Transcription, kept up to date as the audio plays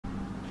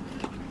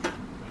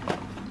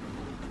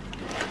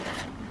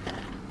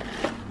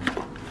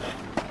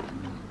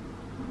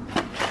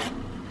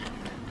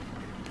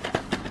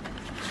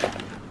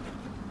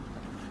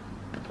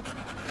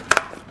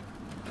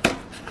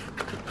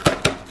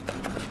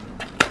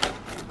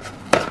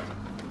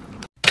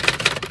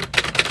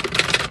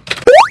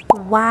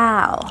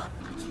Wow!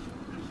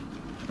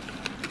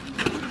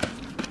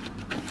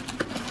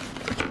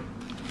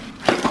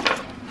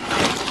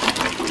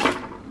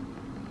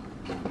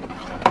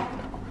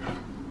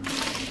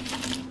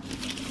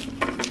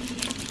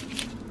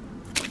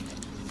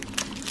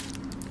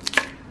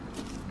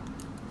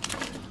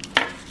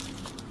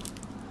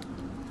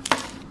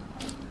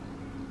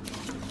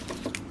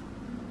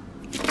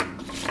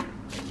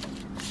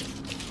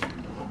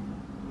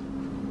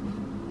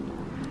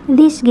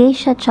 This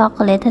geisha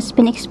chocolate has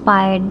been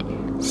expired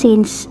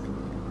since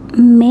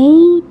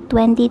May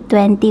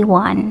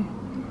 2021.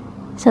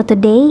 So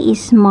today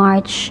is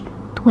March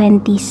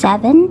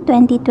 27,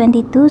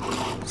 2022.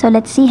 So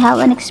let's see how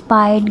an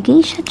expired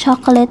geisha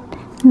chocolate,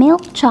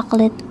 milk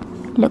chocolate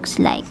looks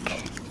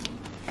like.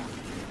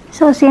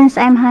 So since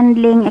I'm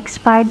handling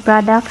expired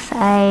products,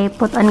 I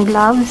put on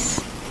gloves.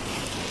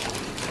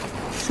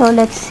 So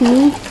let's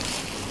see.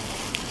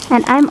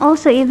 And I'm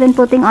also even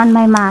putting on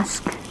my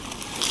mask.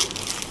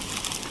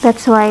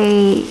 That's why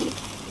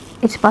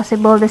it's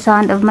possible the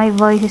sound of my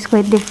voice is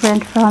quite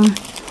different from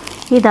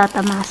without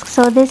a mask.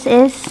 So this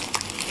is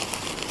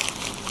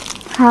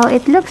how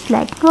it looks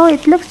like. Oh,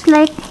 it looks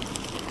like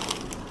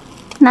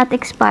not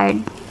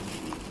expired,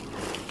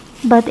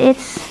 but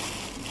it's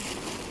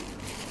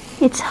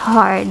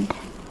hard,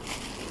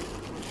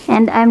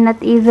 and I'm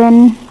not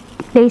even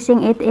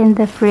placing it in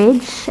the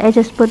fridge. I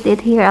just put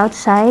it here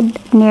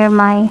outside near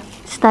my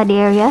study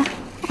area,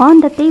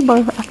 on the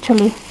table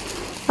actually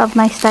of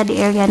my study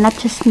area, not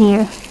just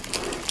near,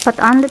 but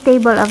on the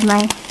table of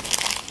my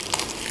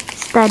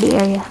study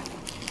area.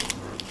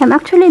 I'm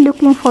actually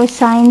looking for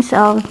signs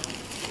of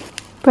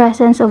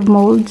presence of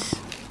molds.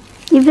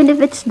 Even if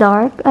it's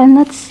dark, I'm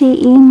not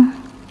seeing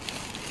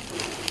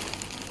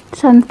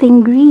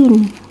something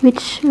green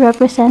which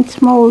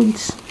represents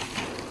molds.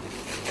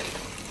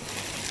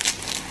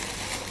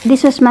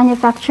 This was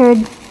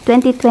manufactured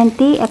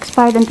 2020,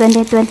 expired in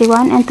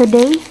 2021, and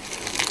today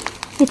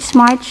it's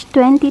March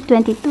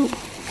 2022.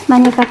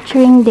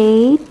 Manufacturing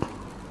date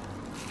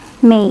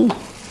May.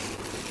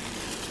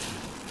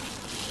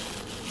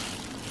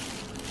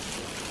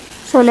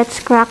 So let's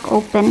crack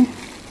open.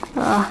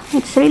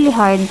 It's really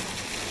hard.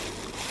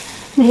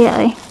 Gahi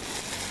ay.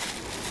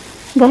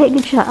 Gahi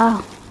gid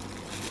siya.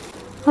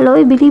 Hello,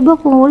 I believe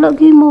ako wala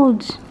gyud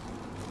molds.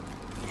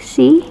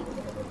 See?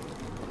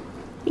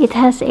 It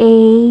has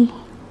a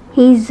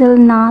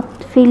hazelnut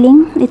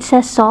feeling. It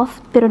says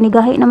soft pero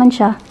nigahi naman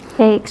siya.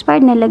 Kaya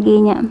expired na lagi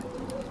niya.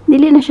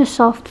 Dili na siya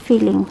soft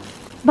feeling.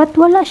 But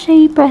wala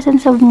siya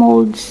presence of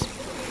molds.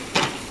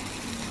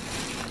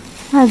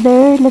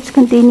 Let's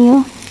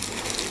continue.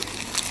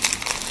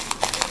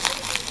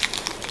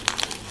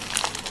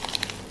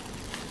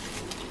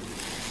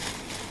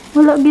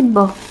 Wala gid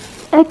ba?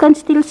 I can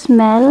still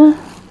smell.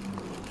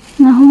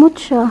 Nahumot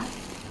siya.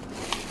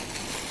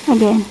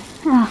 Again.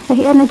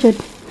 Kahian na jud.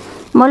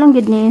 Mo lang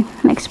jud ni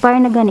ma-expire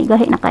na gani,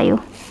 gahi na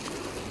kayo.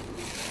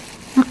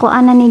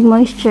 Nakuha na nig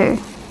moisture.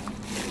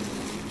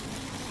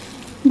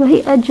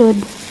 Gahi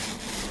ajud.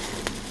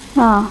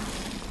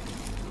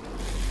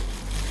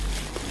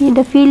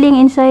 The feeling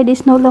inside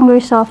is no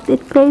longer soft.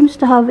 It claims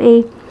to have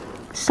a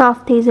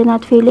soft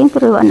hazelnut feeling,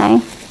 pero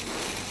wala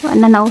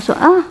na uso.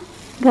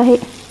 Gahi.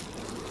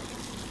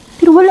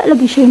 Pero wala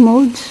lagi siya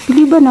molds.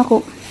 Biliban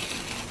ako.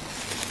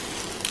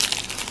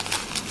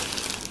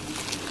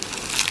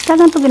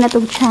 Tagang to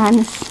ginatog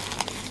chance.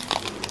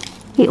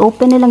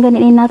 I-open nilang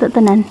ganin nato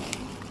tanan.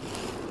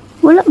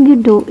 Wala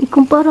gyud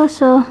ikumpara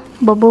sa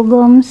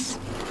bubblegums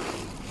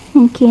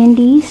and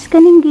candies.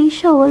 Kaning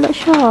geisha, wala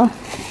siya.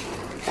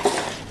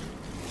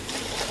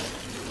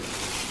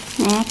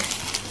 Next.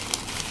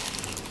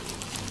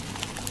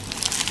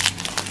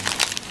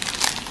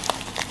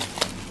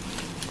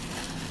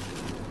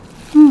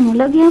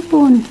 Wala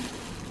gyapon.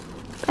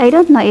 I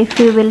don't know if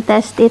we will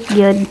test it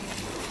good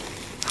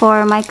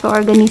for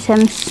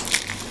microorganisms.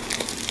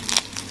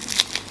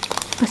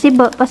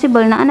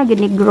 Possible na ana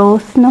gini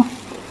growth, no?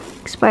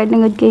 Expired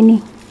na gud kay ni.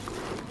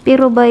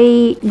 Pero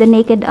by the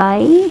naked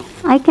eye,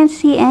 I can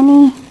see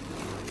any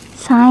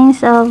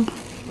signs of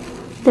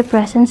the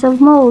presence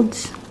of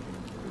molds.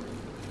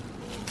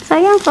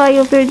 Sayang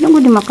kayo, pero nang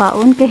gud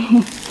makaon kay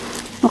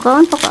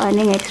makaon pa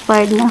kaani nga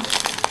expired na.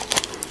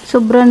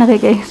 Sobra na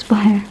kay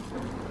expire.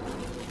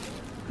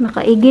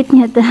 Nakaigit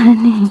niya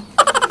tani.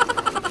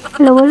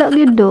 Wala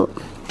gyud do.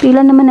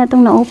 Pila naman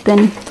natong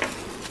na-open.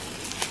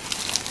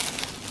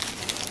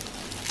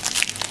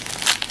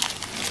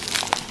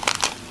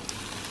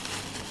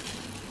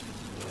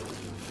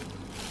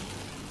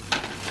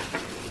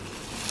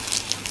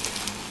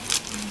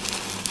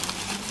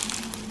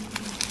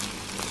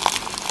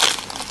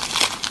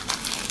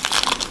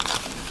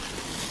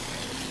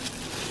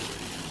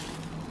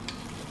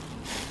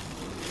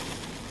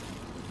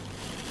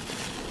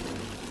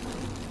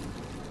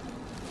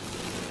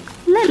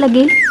 Wala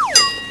lagi.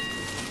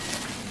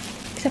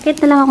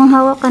 Sakit na lang akong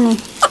hawakan eh.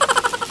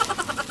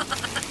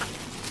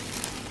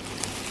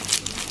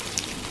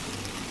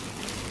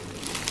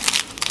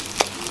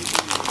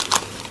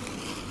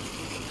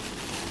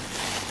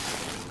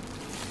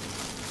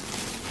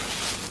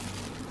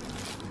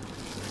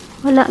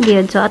 Wala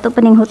gyud. So ato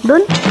paninghot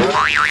dun.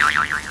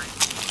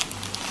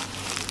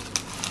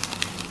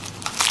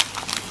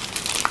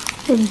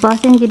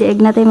 Basin gid egg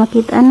natay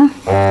makita na.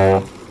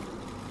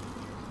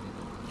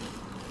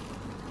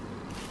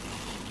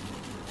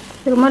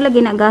 Pero mo lagi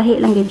nagahi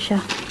lang gid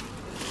siya.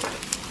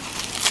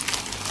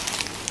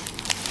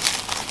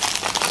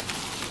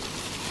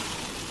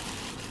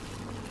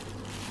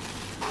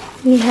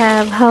 We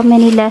have how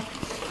many left?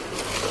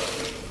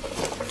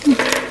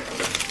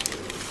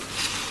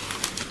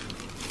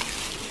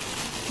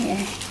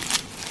 Yeah.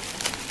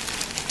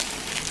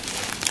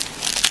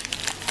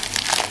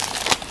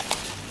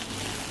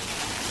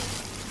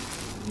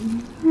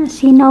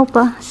 Sinaw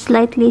pa,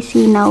 slightly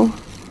sinaw.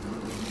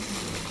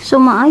 So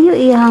maayo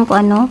iyang ko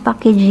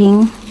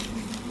packaging.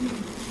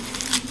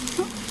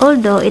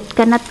 Although it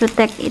cannot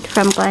protect it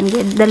from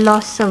the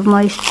loss of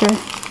moisture.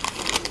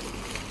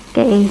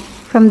 Okay,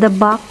 from the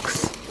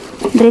box.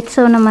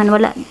 Diretso naman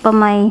wala pa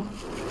may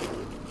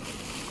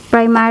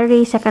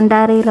primary,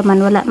 secondary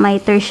raman, wala may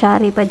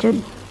tertiary pa jud.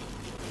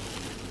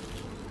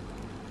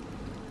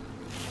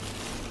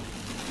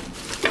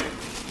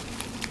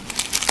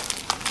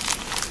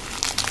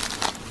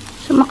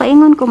 So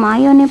makaingon ko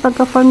maayo ni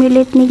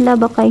pagka-formulate nila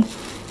ba kay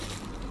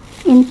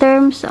in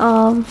terms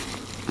of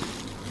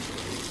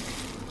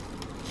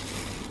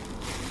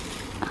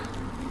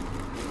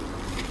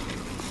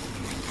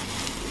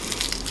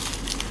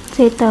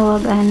say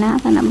tawag kana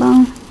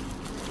bang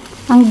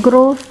ang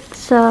growth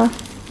sa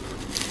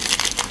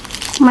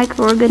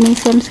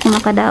microorganisms kung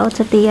makadaot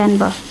sa tiyan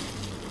ba.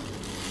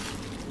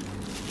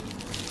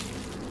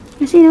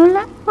 Kasi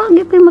wala, wag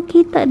yung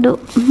makita do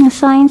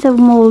signs of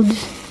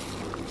molds,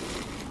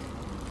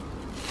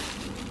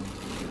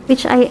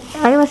 which I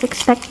was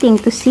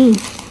expecting to see.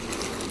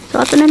 So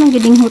ato na lang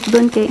giding hot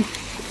doon kay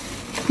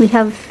we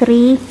have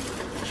three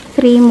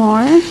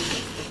more.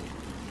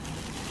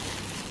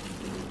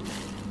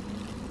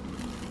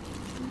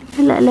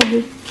 Wala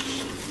lagi.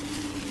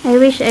 I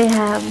wish I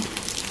have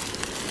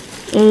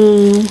a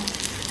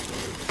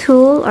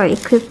tool or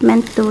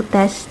equipment to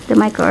test the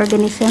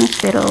microorganisms,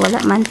 pero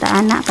wala man ta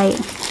ana kay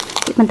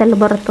di man ta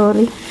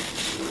laboratory.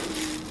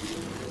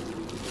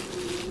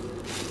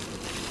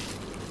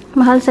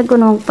 Mahal sa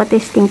kuno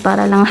pa-testing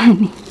para lang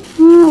ani.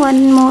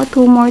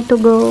 Two more to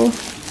go.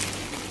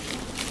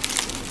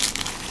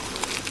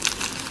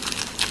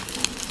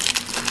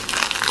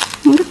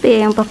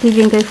 Ang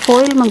packaging kay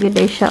foil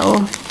magyuday siya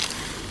oh.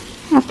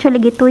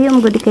 Actually gituyo mo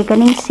gud kay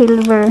kaning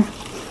silver.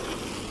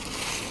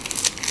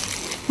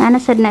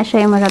 Nasad na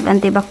siya yung marag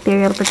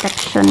antibacterial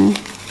protection.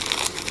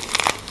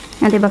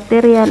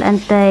 Antibacterial,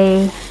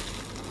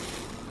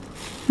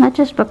 not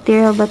just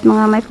bacterial but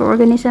mga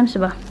microorganisms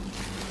ba.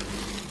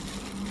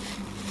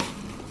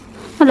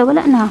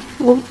 Wala na.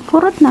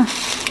 Kurot na.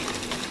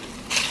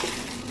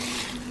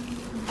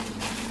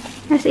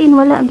 As in,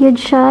 wala gyud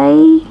siya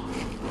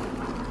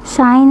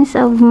signs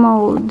of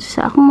mold.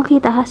 Sa akong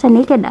makita ha sa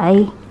naked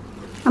eye.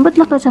 Ambot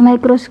lang ka sa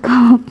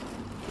microscope.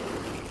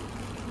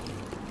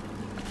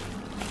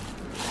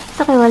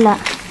 Kay wala.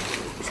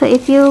 So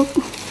if you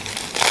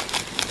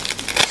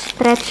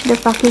stretch the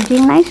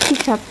packaging nicely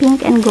siya,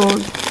 pink and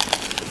gold.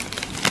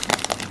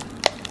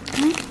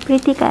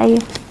 Pretty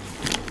kayo.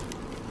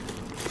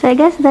 So I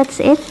guess that's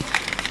it.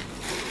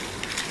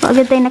 So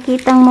agad tayo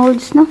nakitang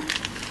molds, no?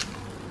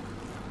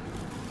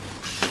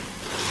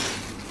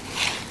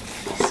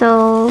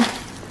 So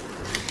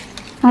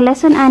ang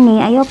lesson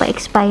ani, ayaw pa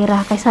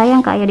expira kay sayang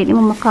kayo din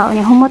mo makaon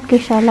niya, humot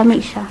kay siya, lami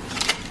siya.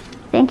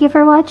 Thank you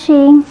for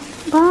watching.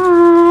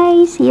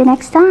 Bye! See you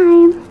next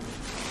time!